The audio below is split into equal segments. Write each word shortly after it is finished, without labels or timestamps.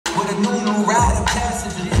with a new riding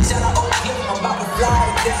passenger. Shout out Oakland, I'm about to fly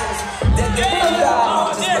to Dallas. That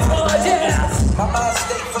my mind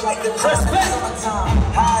state for like the summertime.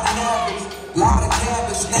 High and average, lot of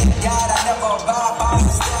cabbage. Thank God I never abide by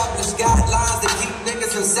established guidelines that keep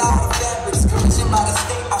niggas inside of fabrics. Commission by the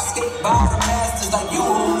state, I skate by the masters like you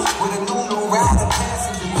with a new riding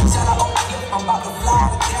passenger. Shout out Oakland, I'm about to fly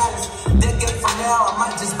to Dallas. Decade from now, I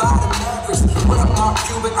might just buy the mattress. What up, Mark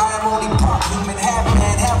Cuban? I am only part human, half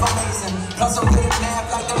man, half amazing. Plus I'm good at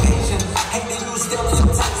math like I'm Asian. Hate to use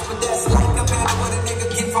stereotypes, but that's like compared to what a nigga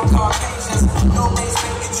get from Caucasians. No base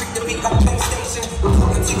making trick to beat like PlayStation.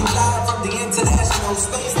 Reporting to you live from the International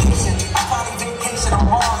Space Station. I probably vacation on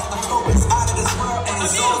Mars. The flow is out of this world and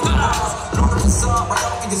it's all the Mars. Lord of the sun, right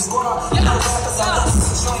up in your squad. You know rappers, I love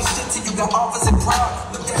this joint shit till you got offers and proud.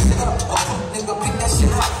 Look that shit up, nigga, pick that shit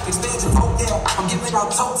up. Expand your vote there. I'm giving out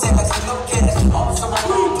toe tags for no cash. Also, I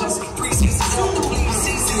want plus 3 seasons out the please.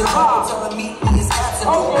 CC, I'm telling me it's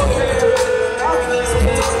absolute.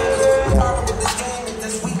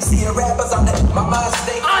 Rappers on that, my mind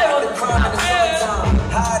state. Aivan, the crime in the summertime.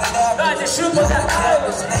 High and average.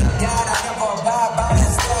 Thank God I never abide by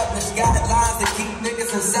established guidelines that keep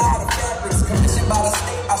niggas inside of fabrics. Commissioned by the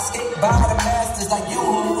state, I skate by the masters like you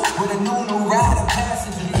with a new riding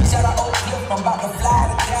passenger. Shout out Oakland, I'm about to fly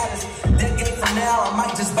to Dallas. Decade from now, I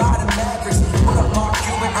might just buy the Mavericks. What up, Mark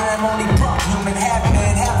Cuban? I am only part human, half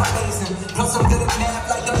man, half amazing. Plus I'm good at math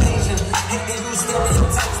like I'm Asian. Hate to use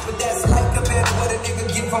stereotypes, but that's like compared to what a nigga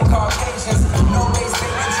get from Caucasians. No race,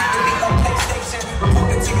 baby, treat to be like PlayStation.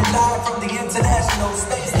 Reporting to you live from the International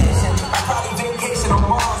Space Station. I probably vacation on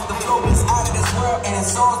Mars. The flow is out of this world and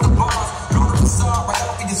it's all the bars. Lord of the sun, right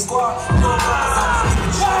up in your squad. No rappers, I'm not even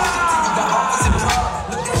trying shit till you got offers and proud.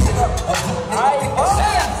 Look that shit up, a hook, nigga, pick that shit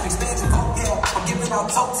up. Expansion, vote, yeah. I'm giving out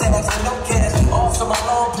toe tags for no cash. Also my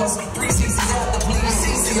long plus 3 seasons after please.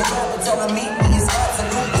 CC, a rapper telling me it's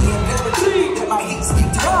absolutely imperative that my heat speak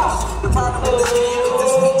to us. The problem with this game is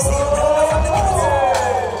this week's here.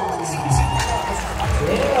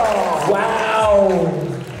 Wow!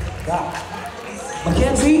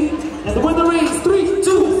 Mackenzy, and the winner is 3,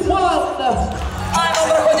 2, 1! Aivan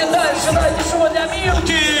проходит дальше, дайте шоу для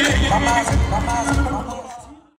Milky!